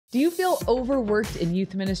Do you feel overworked in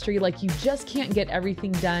youth ministry, like you just can't get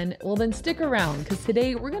everything done? Well, then stick around, because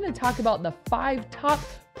today we're going to talk about the 5 top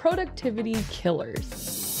productivity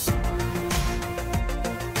killers.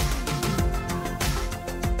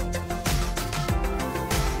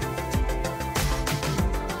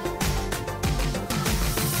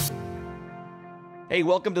 Hey,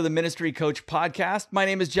 welcome to the Ministry Coach Podcast. My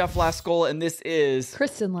name is Jeff Lascola, and this is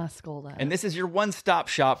Kristen Lascola. And this is your one-stop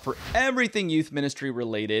shop for everything youth ministry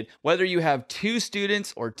related. Whether you have 2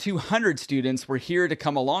 students or 200 students, we're here to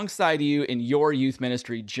come alongside you in your youth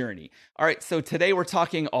ministry journey. All right, so today we're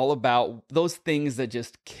talking all about those things that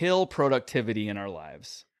just kill productivity in our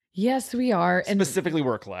lives. Yes, we are. And specifically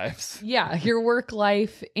work lives. Yeah, your work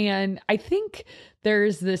life. And I think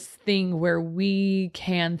there's this thing where we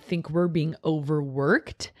can think we're being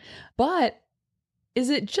overworked, but is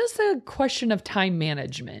it just a question of time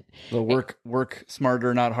management? The work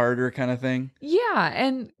smarter, not harder kind of thing? Yeah.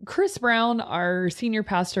 And Chris Brown, our senior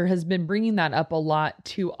pastor, has been bringing that up a lot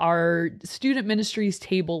to our student ministries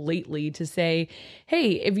table lately to say, hey,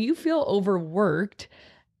 if you feel overworked,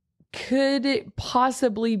 could it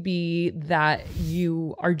possibly be that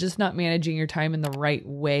you are just not managing your time in the right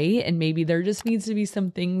way? And maybe there just needs to be some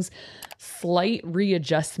things, slight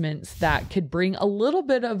readjustments that could bring a little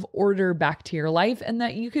bit of order back to your life and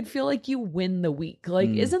that you could feel like you win the week.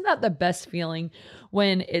 Like, isn't that the best feeling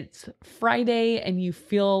when it's Friday and you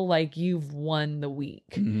feel like you've won the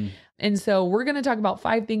week? Mm-hmm. And so we're going to talk about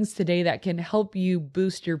 5 things today that can help you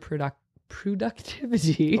boost your productivity.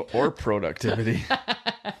 Or productivity.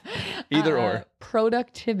 Either or.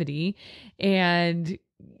 Productivity. And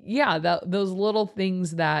yeah, those little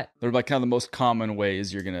things that... They're like kind of the most common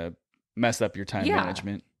ways you're going to mess up your time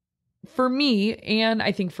management. For me, and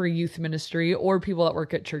I think for youth ministry or people that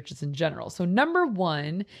work at churches in general. So number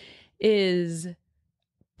 1 is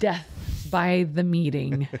death by the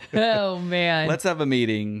meeting. Oh, man. Let's have a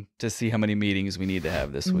meeting to see how many meetings we need to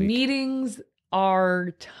have this week. Meetings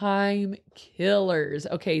are time killers.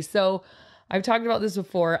 Okay, so I've talked about this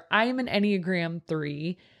before. I'm an Enneagram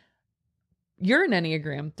 3. You're an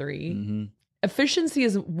Enneagram 3. Mm-hmm. Efficiency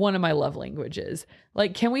is one of my love languages.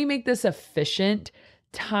 Like, can we make this efficient?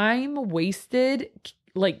 Time wasted,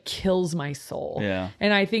 like, kills my soul. Yeah.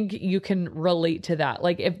 And I think you can relate to that.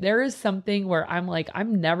 Like, if there is something where I'm like,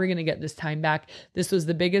 I'm never going to get this time back. This was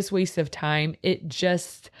the biggest waste of time. It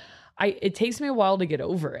takes me a while to get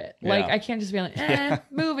over it. Yeah. Like, I can't just be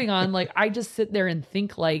like, moving on. Like, I just sit there and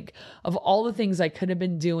think like of all the things I could have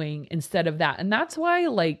been doing instead of that. And that's why,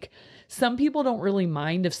 like, some people don't really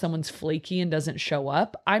mind if someone's flaky and doesn't show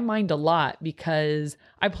up. I mind a lot because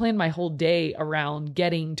I plan my whole day around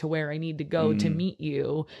getting to where I need to go to meet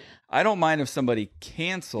you. I don't mind if somebody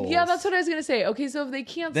cancels. Yeah, that's what I was going to say. Okay, so if they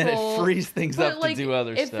cancel... Then it frees things up to do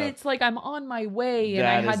other stuff. If it's like I'm on my way and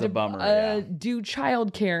I had to do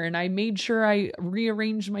childcare and I made sure I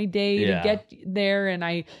rearranged my day to get there and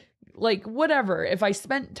I... Like, whatever. If I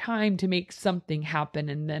spent time to make something happen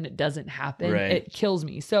and then it doesn't happen, it kills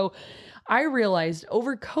me. So I realized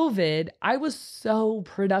over COVID, I was so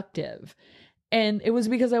productive. And it was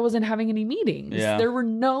because I wasn't having any meetings. Yeah. There were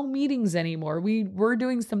no meetings anymore. We were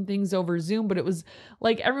doing some things over Zoom, but it was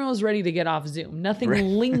like everyone was ready to get off Zoom. Nothing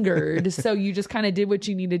lingered. So you just kind of did what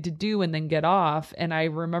you needed to do and then get off. And I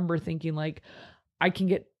remember thinking like,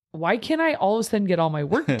 why can't I all of a sudden get all my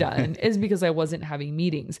work done? Is because I wasn't having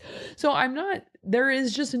meetings. So there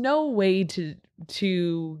is just no way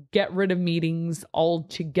to get rid of meetings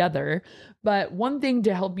altogether. But one thing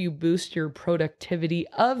to help you boost your productivity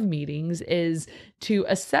of meetings is to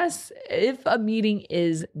assess if a meeting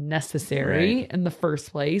is necessary in the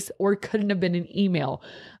first place or couldn't have been an email.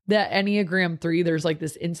 The Enneagram 3, there's like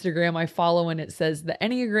this Instagram I follow and it says the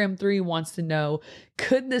Enneagram 3 wants to know,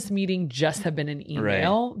 could this meeting just have been an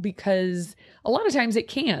email? Because a lot of times it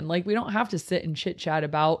can. Like, we don't have to sit and chit chat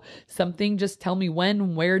about something. Just tell me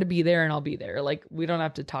when, where to be there and I'll be there. Like, we don't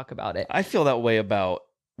have to talk about it. I feel that way about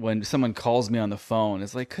when someone calls me on the phone.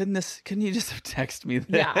 It's like, couldn't you just have texted me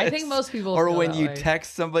this? Yeah, I think most people Or when you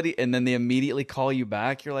text somebody and then they immediately call you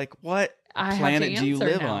back, you're like, what planet do you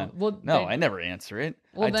live on? Well, no, I never answer it.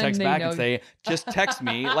 Well, I text back and say, just text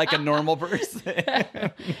me like a normal person.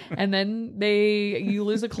 And then you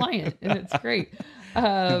lose a client and it's great.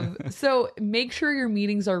 So make sure your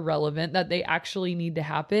meetings are relevant, that they actually need to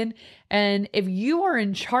happen. And if you are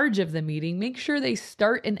in charge of the meeting, make sure they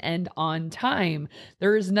start and end on time.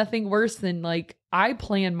 There is nothing worse than like, I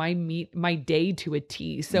plan my day to a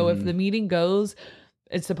T. So if the meeting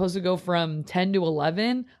it's supposed to go from 10 to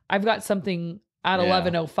 11. I've got something at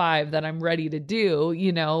 11:05 that I'm ready to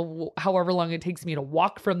do, however long it takes me to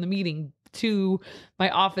walk from the meeting to my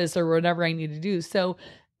office or whatever I need to do. So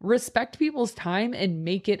respect people's time and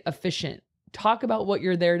make it efficient. Talk about what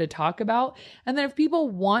you're there to talk about. And then if people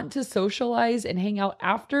want to socialize and hang out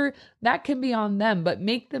after, that can be on them, but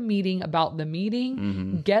make the meeting about the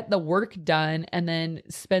meeting, get the work done, and then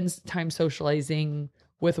spend time socializing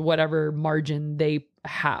with whatever margin they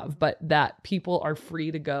have, but that people are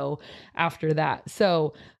free to go after that.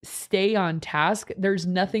 So stay on task. There's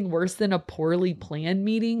nothing worse than a poorly planned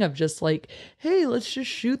meeting of just like, hey, let's just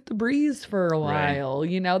shoot the breeze for a while.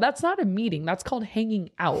 You know, that's not a meeting. That's called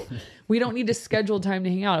hanging out. We don't need to schedule time to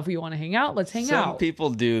hang out. If we want to hang out, let's hang out. Some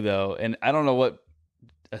people do though. And I don't know what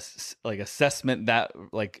like assessment that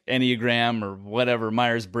like Enneagram or whatever,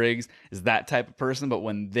 Myers-Briggs is that type of person. But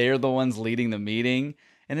when they're the ones leading the meeting,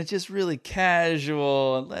 and it's just really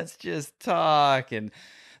casual, and let's just talk. And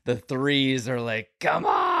the threes are like, come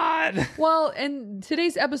on. Well, and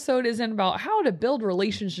today's episode isn't about how to build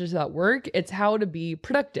relationships at work. It's how to be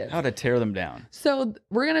productive. How to tear them down. So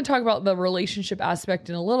we're going to talk about the relationship aspect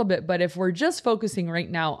in a little bit. But if we're just focusing right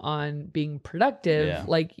now on being productive,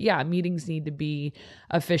 meetings need to be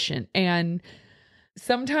efficient. And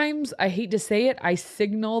sometimes, I hate to say it, I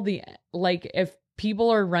signal if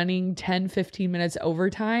people are running 10, 15 minutes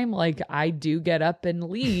overtime, like I do get up and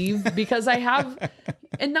leave because I have,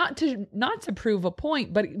 and not to prove a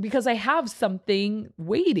point, but because I have something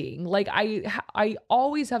waiting. Like I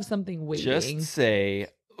always have something waiting. Just say,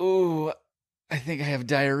 "Ooh, I think I have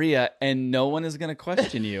diarrhea," and no one is going to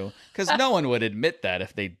question you because no one would admit that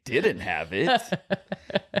if they didn't have it.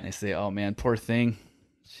 And they say, "Oh man, poor thing.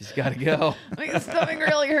 She's got to go. My stomach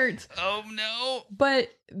really hurts." Oh no. But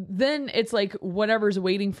then it's like whatever's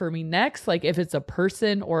waiting for me next. Like if it's a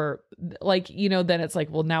person or like, then it's like,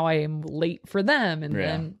 well, now I am late for them. And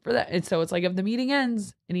then for that. And so it's like if the meeting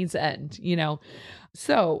ends, it needs to end,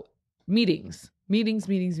 So meetings.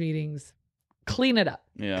 Clean it up.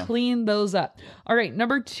 Yeah. Clean those up. All right.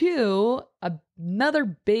 Number 2, another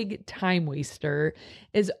big time waster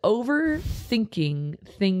is overthinking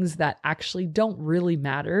things that actually don't really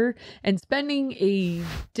matter and spending a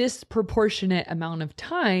disproportionate amount of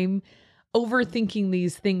time overthinking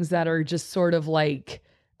these things that are just sort of like,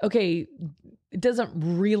 okay, it doesn't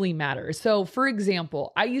really matter. So for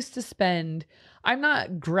example, I'm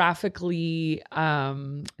not graphically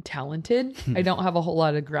talented. I don't have a whole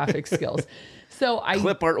lot of graphic skills. So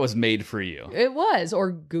clip art was made for you. It was,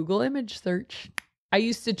 or Google image search. I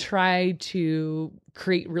used to try to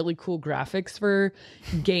create really cool graphics for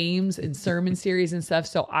games and sermon series and stuff.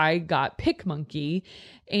 So I got PicMonkey,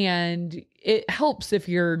 and it helps if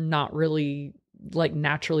you're not really like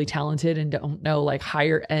naturally talented and don't know like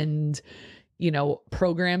higher end,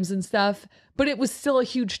 programs and stuff, but it was still a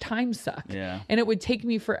huge time suck. Yeah. And it would take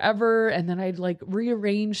me forever. And then I'd like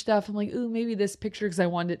rearrange stuff. I'm like, ooh, maybe this picture because I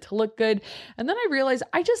wanted it to look good. And then I realized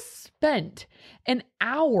I just spent an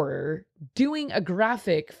hour doing a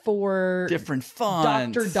graphic for different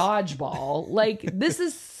fonts. Dr. Dodgeball. Like this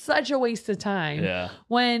is such a waste of time. Yeah.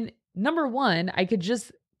 When number 1, I could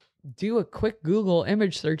just do a quick Google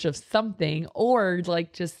image search of something or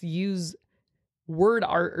like just use word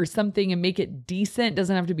art or something and make it decent.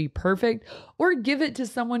 Doesn't have to be perfect, or give it to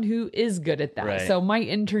someone who is good at that. Right. So my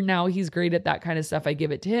intern now, he's great at that kind of stuff. I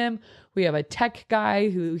give it to him. We have a tech guy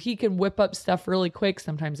who he can whip up stuff really quick.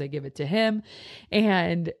 Sometimes I give it to him.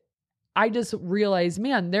 And I just realized,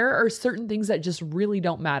 man, there are certain things that just really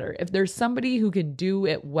don't matter. If there's somebody who can do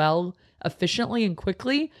it well, efficiently and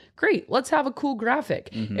quickly, great. Let's have a cool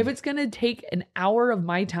graphic. Mm-hmm. If it's going to take an hour of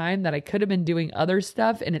my time that I could have been doing other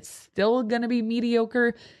stuff and it's still going to be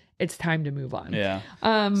mediocre, it's time to move on. Yeah.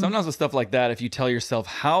 Sometimes with stuff like that, if you tell yourself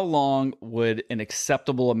how long would an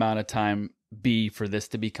acceptable amount of time be for this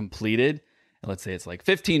to be completed, and let's say it's like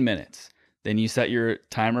 15 minutes. Then you set your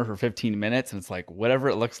timer for 15 minutes and it's like whatever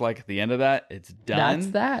it looks like at the end of that, it's done.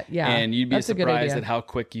 That's that. Yeah. And you'd be surprised at how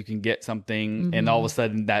quick you can get something. Mm-hmm. And all of a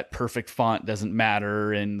sudden that perfect font doesn't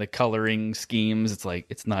matter. And the coloring schemes, it's like,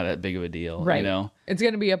 it's not that big of a deal. Right. It's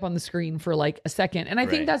going to be up on the screen for like a second. And I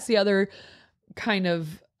think that's the other kind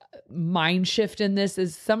of mind shift in this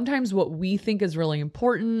is sometimes what we think is really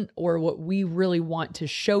important or what we really want to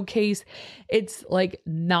showcase, it's like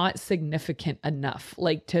not significant enough,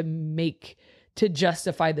 like to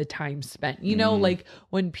justify the time spent, like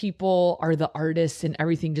when people are the artists and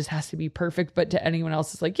everything just has to be perfect, but to anyone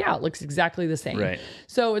else it's like, yeah, it looks exactly the same. Right.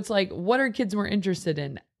 So it's like, what are kids more interested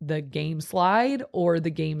in? The game slide or the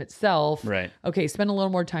game itself? Right. Okay. Spend a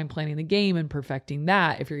little more time planning the game and perfecting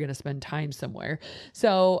that if you're going to spend time somewhere.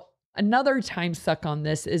 So another time suck on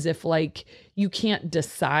this is if like you can't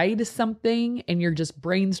decide something and you're just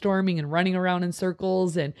brainstorming and running around in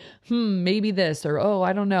circles and maybe this or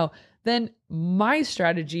I don't know. Then my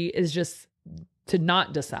strategy is just to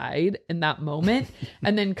not decide in that moment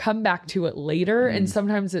and then come back to it later. And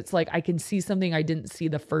sometimes it's like, I can see something I didn't see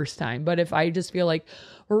the first time. But if I just feel like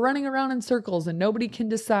we're running around in circles and nobody can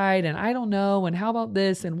decide, and I don't know, and how about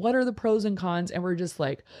this, and what are the pros and cons? And we're just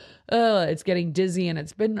like, it's getting dizzy and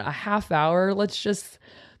it's been a half hour. Let's just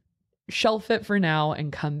shelf it for now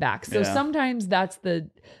and come back. So sometimes that's the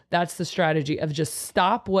strategy of just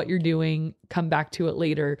stop what you're doing, come back to it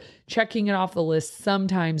later. Checking it off the list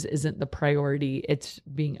sometimes isn't the priority. It's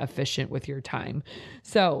being efficient with your time.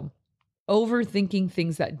 So overthinking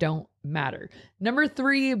things that don't matter. Number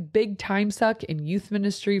 3, big time suck in youth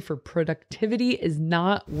ministry for productivity is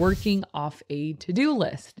not working off a to-do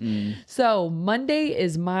list. So Monday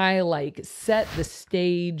is my like set the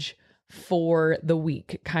stage for the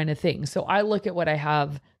week kind of thing. So I look at what I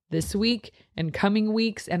have this week and coming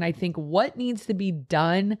weeks, and I think what needs to be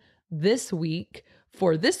done this week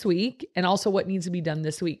for this week, and also what needs to be done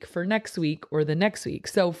this week for next week or the next week.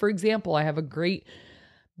 So for example, I have a great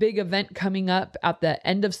big event coming up at the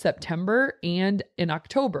end of September and in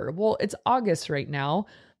October. Well, it's August right now,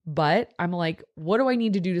 but I'm like, what do I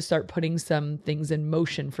need to do to start putting some things in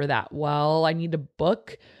motion for that? Well, I need to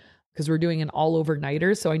book, because we're doing an all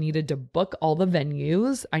overnighter. So I needed to book all the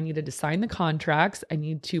venues. I needed to sign the contracts. I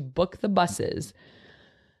need to book the buses.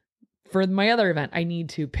 For my other event, I need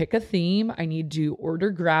to pick a theme. I need to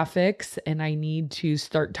order graphics, and I need to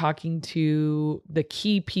start talking to the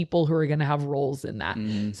key people who are going to have roles in that.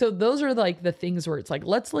 So those are like the things where it's like,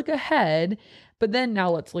 let's look ahead, but then now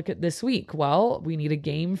let's look at this week. Well, we need a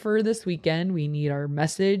game for this weekend. We need our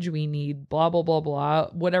message. We need blah, blah, blah, blah,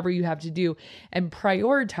 whatever you have to do, and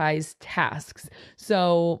prioritize tasks.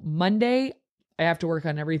 So Monday, I have to work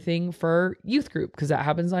on everything for youth group because that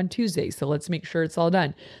happens on Tuesday. So let's make sure it's all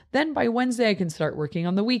done. Then by Wednesday, I can start working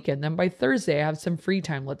on the weekend. Then by Thursday, I have some free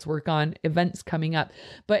time. Let's work on events coming up.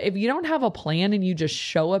 But if you don't have a plan and you just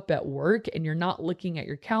show up at work and you're not looking at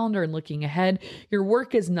your calendar and looking ahead, your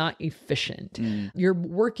work is not efficient. You're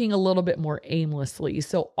working a little bit more aimlessly.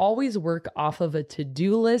 So always work off of a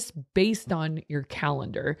to-do list based on your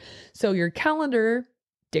calendar. So your calendar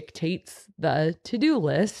dictates the to-do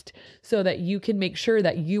list so that you can make sure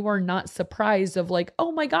that you are not surprised of like, oh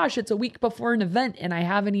my gosh, it's a week before an event and I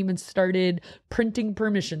haven't even started printing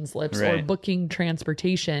permission slips or booking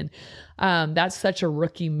transportation. That's such a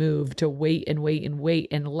rookie move to wait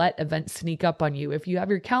and let events sneak up on you. If you have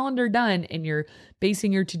your calendar done and you're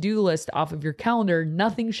basing your to-do list off of your calendar,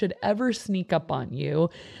 nothing should ever sneak up on you.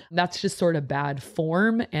 That's just sort of bad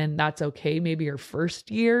form, and that's okay. Maybe your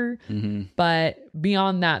first year, but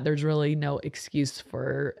beyond that, there's really no excuse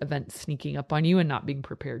for events sneaking up on you and not being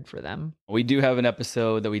prepared for them. We do have an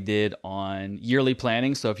episode that we did on yearly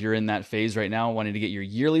planning. So if you're in that phase right now, wanting to get your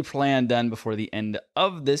yearly plan done before the end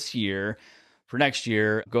of this year, for next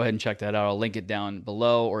year, go ahead and check that out. I'll link it down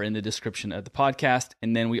below or in the description of the podcast.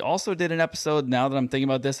 And then we also did an episode, now that I'm thinking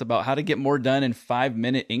about this, about how to get more done in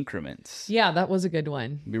 5-minute increments. Yeah, that was a good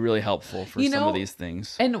one. It'd be really helpful for some of these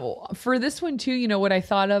things. And for this one too, what I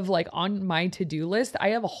thought of, like on my to-do list,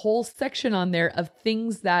 I have a whole section on there of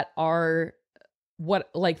things that are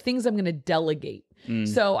things I'm going to delegate.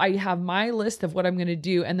 So I have my list of what I'm going to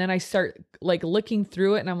do. And then I start like looking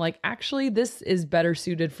through it and I'm like, actually, this is better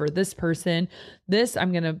suited for this person. This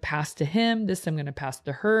I'm going to pass to him. This I'm going to pass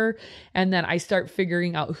to her. And then I start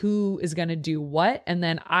figuring out who is going to do what. And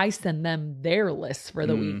then I send them their lists for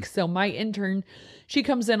the week. So my intern, she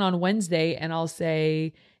comes in on Wednesday and I'll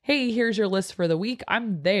say, hey, here's your list for the week.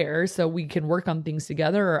 I'm there so we can work on things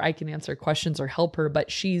together, or I can answer questions or help her,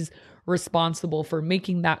 but she's responsible for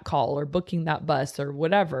making that call or booking that bus or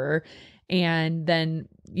whatever. And then,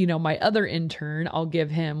 my other intern, I'll give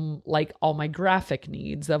him like all my graphic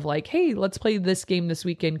needs of like, hey, let's play this game this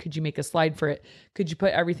weekend. Could you make a slide for it? Could you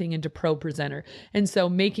put everything into Pro Presenter? And so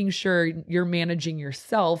making sure you're managing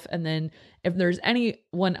yourself. And then if there's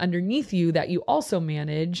anyone underneath you that you also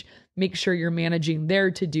manage, make sure you're managing their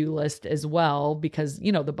to-do list as well, because,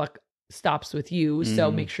 the buck stops with you. So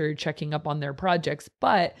make sure you're checking up on their projects,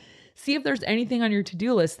 but see if there's anything on your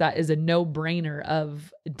to-do list that is a no-brainer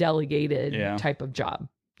of delegated type of job.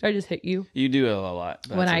 Did I just hit you? You do it a lot.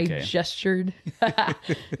 When I gestured.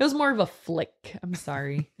 It was more of a flick. I'm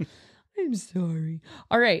sorry. I'm sorry.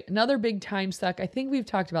 All right. Another big time suck. I think we've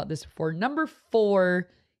talked about this before. Number 4,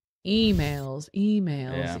 emails.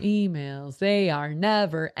 They are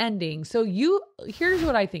never ending. So here's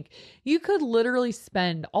what I think. You could literally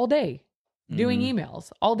spend all day doing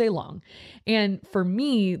emails all day long. And for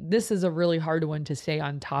me, this is a really hard one to stay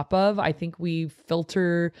on top of. I think we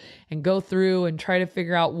filter and go through and try to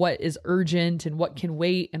figure out what is urgent and what can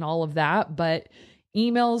wait and all of that. But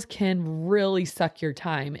emails can really suck your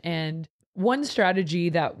time. And one strategy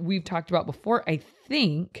that we've talked about before, I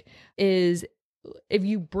think, is if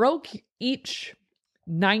you broke each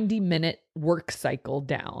 90-minute work cycle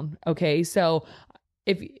down. Okay. So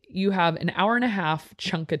if you have an hour and a half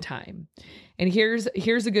chunk of time, and here's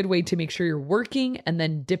a good way to make sure you're working and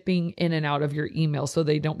then dipping in and out of your email so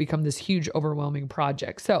they don't become this huge overwhelming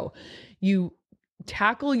project. So you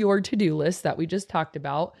tackle your to-do list that we just talked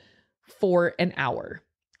about for an hour.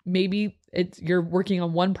 Maybe you're working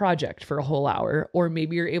on one project for a whole hour, or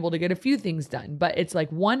maybe you're able to get a few things done, but it's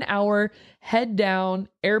like 1 hour, head down,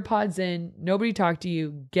 AirPods in, nobody talk to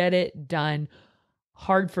you, get it done,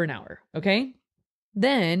 hard for an hour. Okay.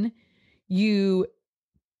 Then you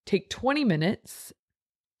take 20 minutes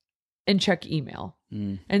and check email.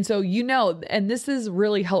 And so, and this has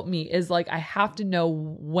really helped me, is like, I have to know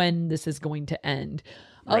when this is going to end.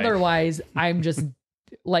 Right. Otherwise, I'm just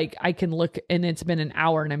like, I can look and it's been an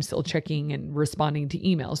hour and I'm still checking and responding to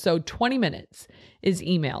emails. So 20 minutes is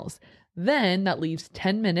emails. Then that leaves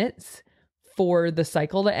 10 minutes for the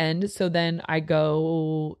cycle to end. So then I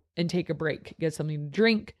go and take a break, get something to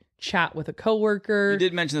drink, chat with a coworker. You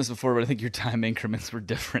did mention this before, but I think your time increments were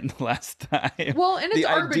different the last time. Well, and it's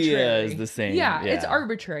arbitrary. The idea is the same. Yeah, it's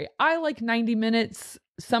arbitrary. I like 90 minutes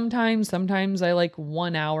sometimes I like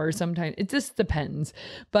 1 hour, sometimes it just depends.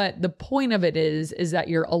 But the point of it is that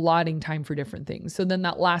you're allotting time for different things. So then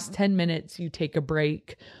that last 10 minutes, you take a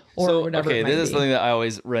break or whatever. Okay, this is something that I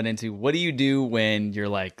always run into. What do you do when you're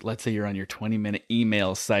like, let's say you're on your 20-minute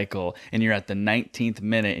email cycle and you're at the 19th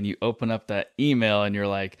minute and you open up that email and you're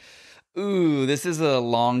like, ooh, this is a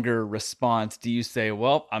longer response. Do you say,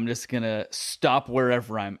 well, I'm just going to stop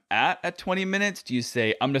wherever I'm at 20 minutes? Do you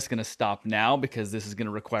say, I'm just going to stop now because this is going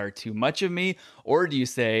to require too much of me? Or do you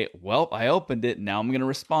say, well, I opened it, now I'm going to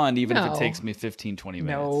respond even if it takes me 15, 20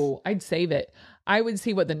 minutes? No, I'd save it. I would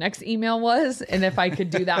see what the next email was. And if I could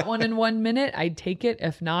do that one in 1 minute, I'd take it.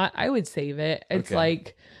 If not, I would save it. It's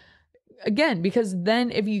like, again, because then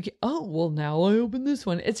if you, now I open this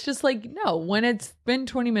one. It's just like, no, when it's been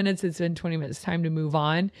 20 minutes, it's been 20 minutes. Time to move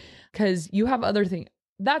on because you have other things.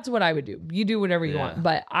 That's what I would do. You do whatever you want.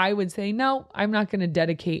 But I would say, no, I'm not going to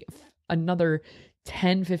dedicate another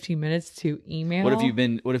 10, 15 minutes to email. What if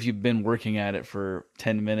you've been working at it for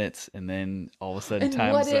 10 minutes and then all of a sudden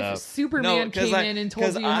time's up? What if Superman came in and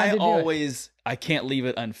told you how to do it? I can't leave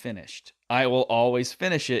it unfinished. I will always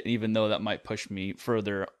finish it, even though that might push me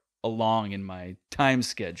further along in my time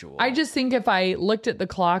schedule. I just think if I looked at the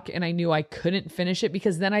clock and I knew I couldn't finish it,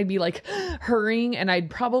 because then I'd be like hurrying and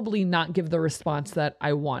I'd probably not give the response that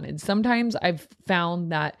I wanted. Sometimes I've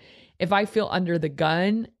found that if I feel under the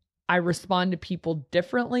gun, I respond to people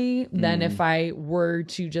differently than if I were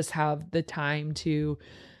to just have the time to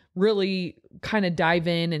really kind of dive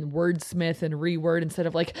in and wordsmith and reword instead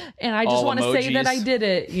of like, and I just want to say that I did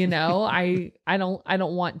it, I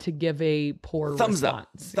don't want to give a poor thumbs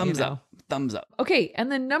response. Thumbs up. Okay. And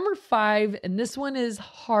then number 5, and this one is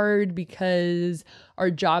hard because our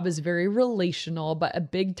job is very relational, but a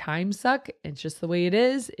big time suck, it's just the way it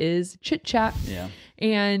is chit chat. Yeah.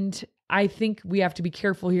 And I think we have to be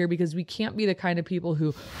careful here because we can't be the kind of people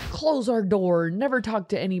who close our door, never talk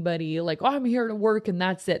to anybody, like, I'm here to work and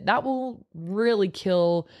that's it. That will really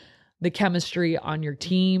kill the chemistry on your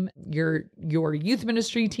team, your youth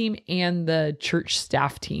ministry team and the church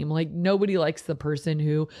staff team. Like nobody likes the person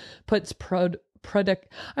who puts I'm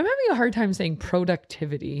having a hard time saying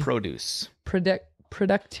productivity. Productivity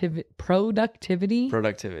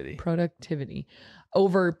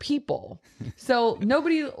over people. So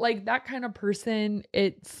nobody like that kind of person.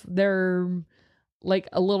 They're like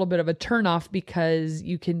a little bit of a turnoff because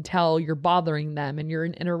you can tell you're bothering them and you're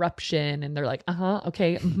an interruption and they're like,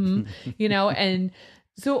 okay. And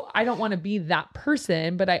so I don't want to be that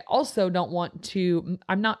person, but I also don't want to,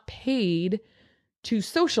 I'm not paid to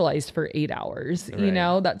socialize for 8 hours.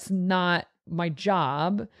 Right. That's not my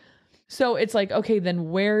job. So it's like, okay, then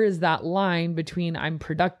where is that line between I'm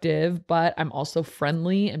productive, but I'm also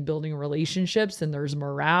friendly and building relationships and there's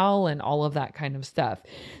morale and all of that kind of stuff.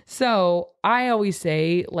 So I always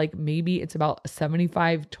say like maybe it's about a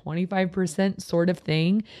 75-25% sort of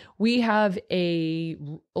thing. We have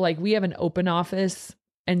an open office.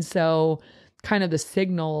 And so kind of the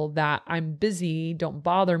signal that I'm busy, don't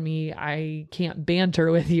bother me, I can't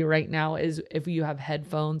banter with you right now is if you have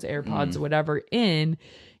headphones, AirPods, whatever in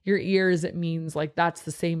your ears, it means like that's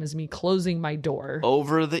the same as me closing my door.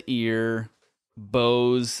 Over the ear,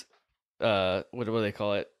 Bose, what do they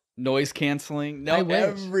call it? noise canceling. No,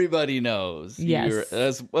 everybody knows. Yes.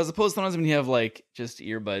 As opposed to sometimes when you have like just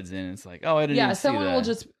earbuds in, it's like, oh, I didn't even see that. Someone will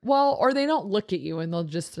just, or they don't look at you and they'll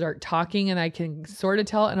just start talking and I can sort of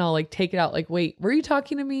tell, and I'll like take it out like, wait, were you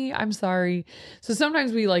talking to me? I'm sorry. So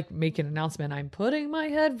sometimes we like make an announcement. I'm putting my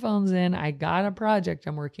headphones in. I got a project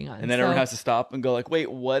I'm working on. And then everyone has to stop and go like,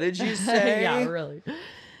 wait, what did you say? Yeah, really.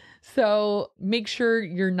 So make sure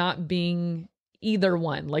you're not being either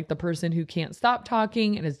one, like the person who can't stop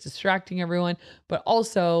talking and is distracting everyone, but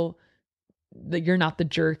also that you're not the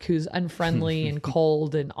jerk who's unfriendly and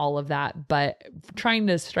cold and all of that, but trying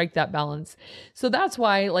to strike that balance. So that's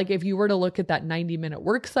why, like, if you were to look at that 90-minute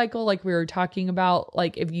work cycle, like we were talking about,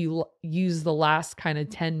 like if you use the last kind of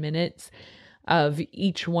 10 minutes of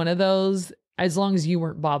each one of those, as long as you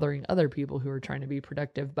weren't bothering other people who are trying to be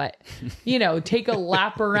productive, but, take a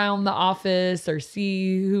lap around the office or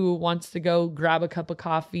see who wants to go grab a cup of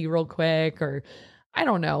coffee real quick, or I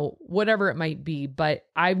don't know, whatever it might be. But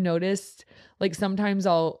I've noticed like sometimes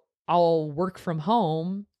I'll work from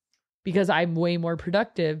home because I'm way more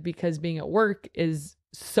productive because being at work is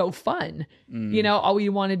so fun. All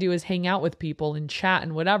you want to do is hang out with people and chat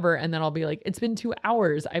and whatever. And then I'll be like, it's been 2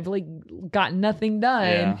 hours. I've like got nothing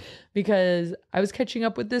done because I was catching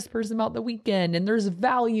up with this person about the weekend, and there's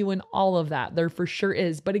value in all of that. There for sure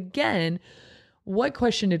is. But again, what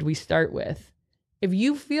question did we start with? If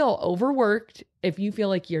you feel overworked, if you feel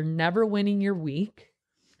like you're never winning your week,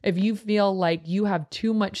 if you feel like you have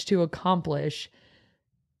too much to accomplish,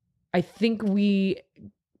 I think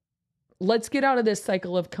let's get out of this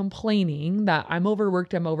cycle of complaining that I'm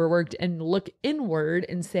overworked, and look inward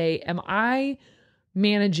and say, am I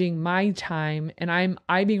managing my time, and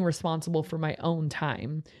I being responsible for my own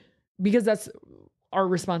time? Because that's our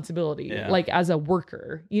responsibility, like as a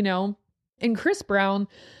worker, And Chris Brown,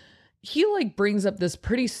 he like brings up this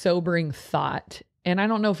pretty sobering thought. And I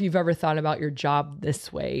don't know if you've ever thought about your job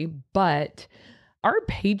this way, but our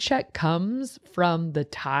paycheck comes from the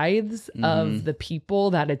tithes of the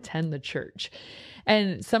people that attend the church.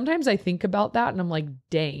 And sometimes I think about that and I'm like,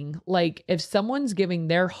 dang, like if someone's giving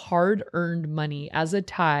their hard-earned money as a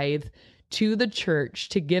tithe to the church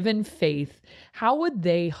to give in faith, how would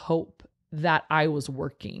they hope that I was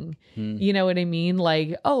working? You know what I mean?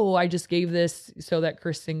 Like, oh, I just gave this so that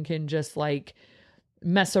Kristen can just like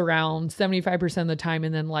mess around 75% of the time,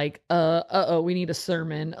 and then like, we need a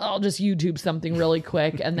sermon. I'll just YouTube something really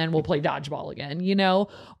quick and then we'll play dodgeball again,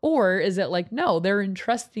 Or is it like, no, they're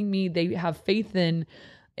entrusting me. They have faith in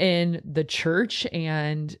the church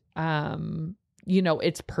and,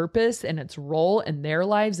 its purpose and its role in their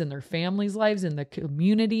lives and their families' lives and the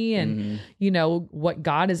community and, what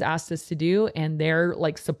God has asked us to do. And they're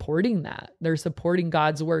like supporting that. They're supporting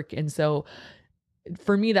God's work. And so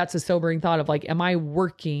for me, that's a sobering thought of like, am I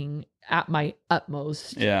working at my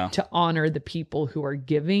utmost to honor the people who are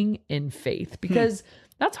giving in faith? Because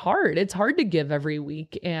that's hard. It's hard to give every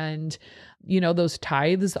week. And, those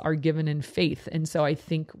tithes are given in faith. And so I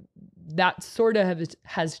think that sort of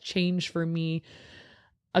has changed for me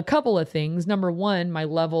a couple of things. Number one, my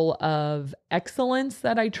level of excellence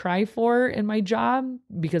that I try for in my job,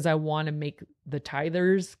 because I want to make the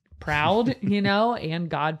tithers proud, and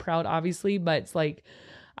God proud, obviously. But it's like,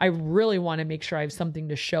 I really want to make sure I have something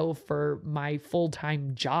to show for my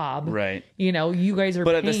full-time job. Right. You guys are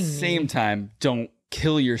But paying at the same time, don't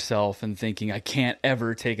kill yourself and thinking I can't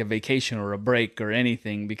ever take a vacation or a break or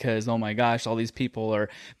anything because, oh my gosh, all these people are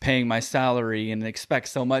paying my salary and expect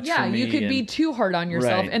so much from me. Yeah, you could be too hard on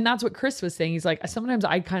yourself. Right. And that's what Chris was saying. He's like, sometimes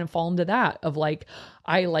I kind of fall into that of like,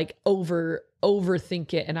 I like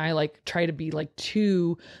overthink it, and I like try to be like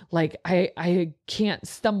too like I can't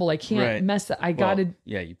stumble, I can't mess it.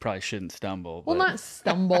 You probably shouldn't stumble. Well, not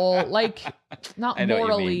stumble, like not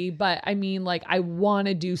morally, but I mean like I want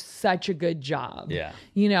to do such a good job. Yeah.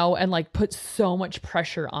 And like put so much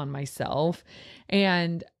pressure on myself.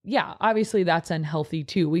 And yeah, obviously that's unhealthy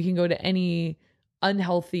too. We can go to any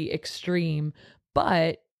unhealthy extreme,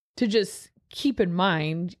 but to just keep in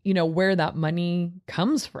mind, where that money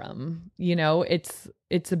comes from, it's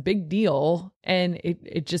a big deal. And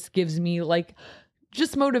it just gives me like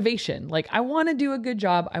just motivation. Like I want to do a good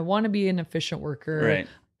job. I want to be an efficient worker.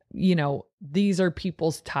 Right. These are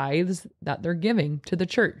people's tithes that they're giving to the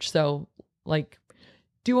church. So like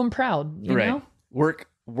do them proud, you know? Work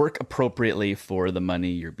appropriately for the money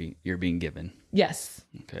you're being given. Yes.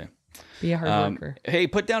 Okay. Be a hard worker. Hey,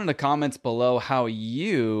 put down in the comments below how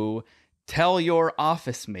you tell your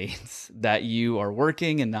office mates that you are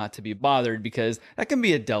working and not to be bothered, because that can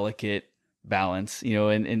be a delicate balance,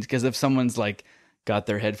 and because if someone's like, got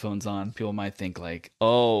their headphones on, people might think like,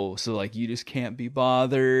 oh, so like you just can't be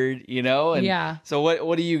bothered, you know? And yeah. So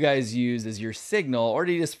what do you guys use as your signal? Or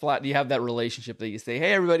do you just do you have that relationship that you say,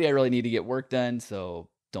 hey, everybody, I really need to get work done, so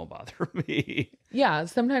don't bother me? Yeah.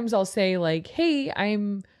 Sometimes I'll say like, hey,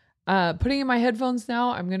 I'm putting in my headphones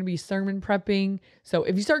now. I'm going to be sermon prepping. So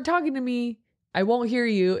if you start talking to me, I won't hear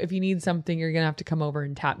you. If you need something, you're going to have to come over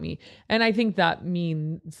and tap me. And I think that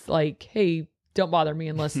means like, hey, don't bother me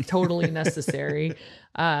unless totally necessary.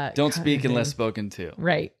 Don't speak unless spoken to.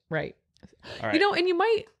 Right. All right. You know, and you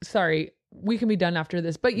might, sorry, we can be done after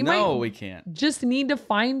this, but we can't. Just need to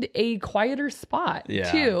find a quieter spot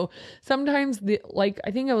too. Sometimes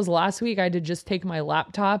I think it was last week, I had to just take my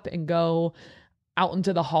laptop and go out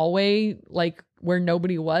into the hallway, like where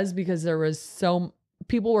nobody was, because there was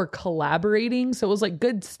people were collaborating. So it was like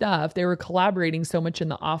good stuff. They were collaborating so much in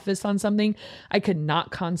the office on something. I could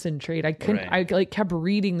not concentrate. I couldn't, I like kept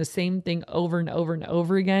reading the same thing over and over and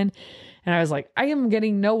over again. And I was like, I am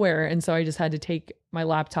getting nowhere. And so I just had to take my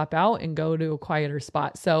laptop out and go to a quieter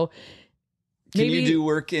spot. So Can you do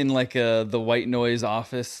work in like the white noise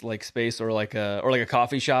office like space, or like a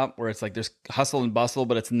coffee shop where it's like there's hustle and bustle,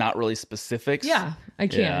 but it's not really specifics? Yeah, I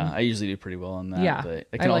can. Yeah, I usually do pretty well on that. Yeah, but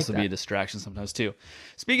it can also be a distraction sometimes too.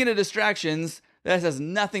 Speaking of distractions, that has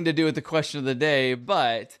nothing to do with the question of the day,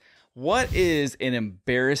 but what is an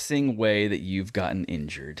embarrassing way that you've gotten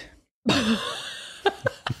injured?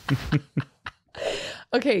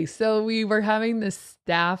 Okay, so we were having this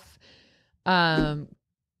staff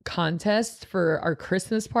contest for our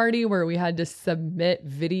Christmas party where we had to submit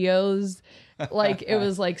videos. Like it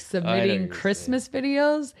was like submitting Christmas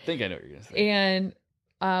videos. I think I know what you're gonna say. And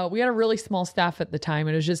we had a really small staff at the time.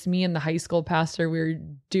 It was just me and the high school pastor. We were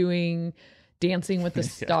doing Dancing with the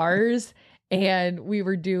Stars, and we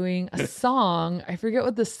were doing a song. I forget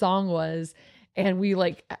what the song was. And we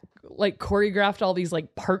like choreographed all these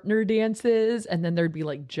like partner dances, and then there'd be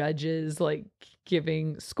like judges like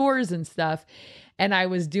giving scores and stuff. And I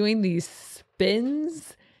was doing these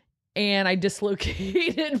spins and I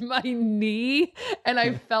dislocated my knee and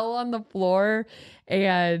I fell on the floor,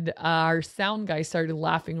 and our sound guy started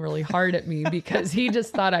laughing really hard at me because he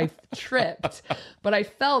just thought I tripped, but I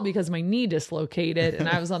fell because my knee dislocated, and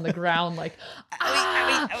I was on the ground like,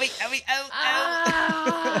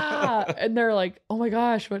 and they're like, oh my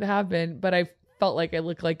gosh, what happened? But I felt like I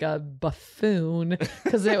looked like a buffoon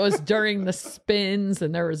because it was during the spins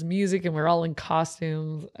and there was music and we're all in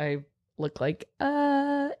costumes. I look like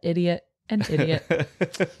an idiot.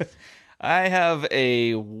 I have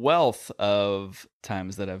a wealth of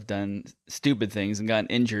times that I've done stupid things and gotten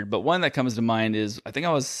injured, but one that comes to mind is I think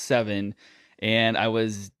I was 7 and I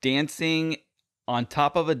was dancing on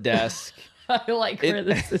top of a desk. I like where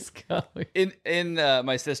this is going. In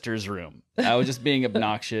my sister's room. I was just being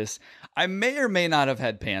obnoxious. I may or may not have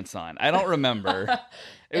had pants on. I don't remember.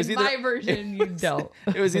 It was my version, you don't.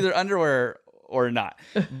 It was either underwear or not.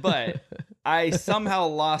 But I somehow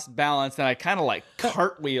lost balance and I kind of like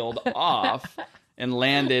cartwheeled off and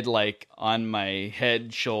landed like on my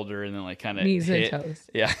head, shoulder, and then like kind of knees and toes.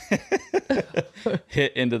 Yeah.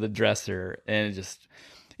 Hit into the dresser, and you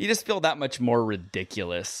just feel that much more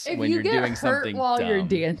ridiculous when you're doing something while dumb. You're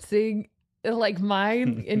dancing, like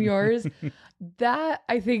mine and yours. That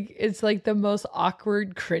I think is like the most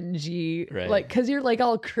awkward, cringy, right? Like because you're like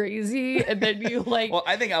all crazy, and then you like. Well,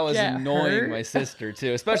 I think I was annoying my sister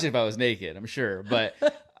too, especially if I was naked. I'm sure, but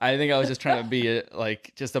I think I was just trying to be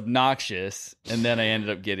like just obnoxious, and then I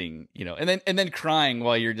ended up getting, and then crying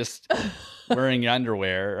while you're just wearing your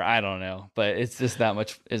underwear. Or I don't know, but it's just that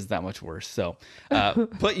much worse. So,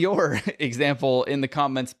 put your example in the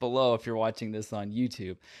comments below if you're watching this on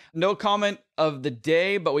YouTube. No comment of the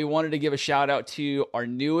day, but we wanted to give a shout out to our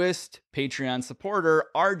newest Patreon supporter,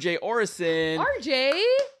 RJ Orison. RJ,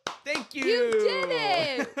 thank you. You did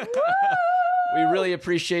it. Woo! We really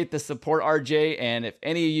appreciate the support, RJ. And if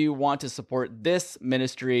any of you want to support this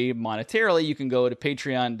ministry monetarily, you can go to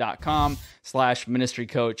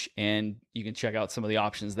patreon.com/ministrycoach and you can check out some of the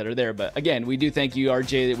options that are there. But again, we do thank you,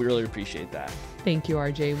 RJ. We really appreciate that. Thank you,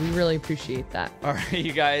 RJ. We really appreciate that. All right,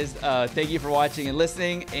 you guys, thank you for watching and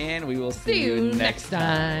listening, and we will see you next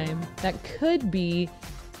time. That could be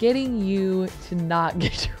getting you to not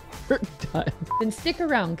get your work done. And stick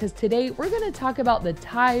around, because today we're going to talk about the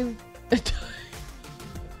time.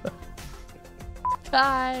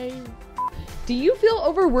 Do you feel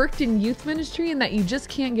overworked in youth ministry and that you just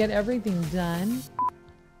can't get everything done?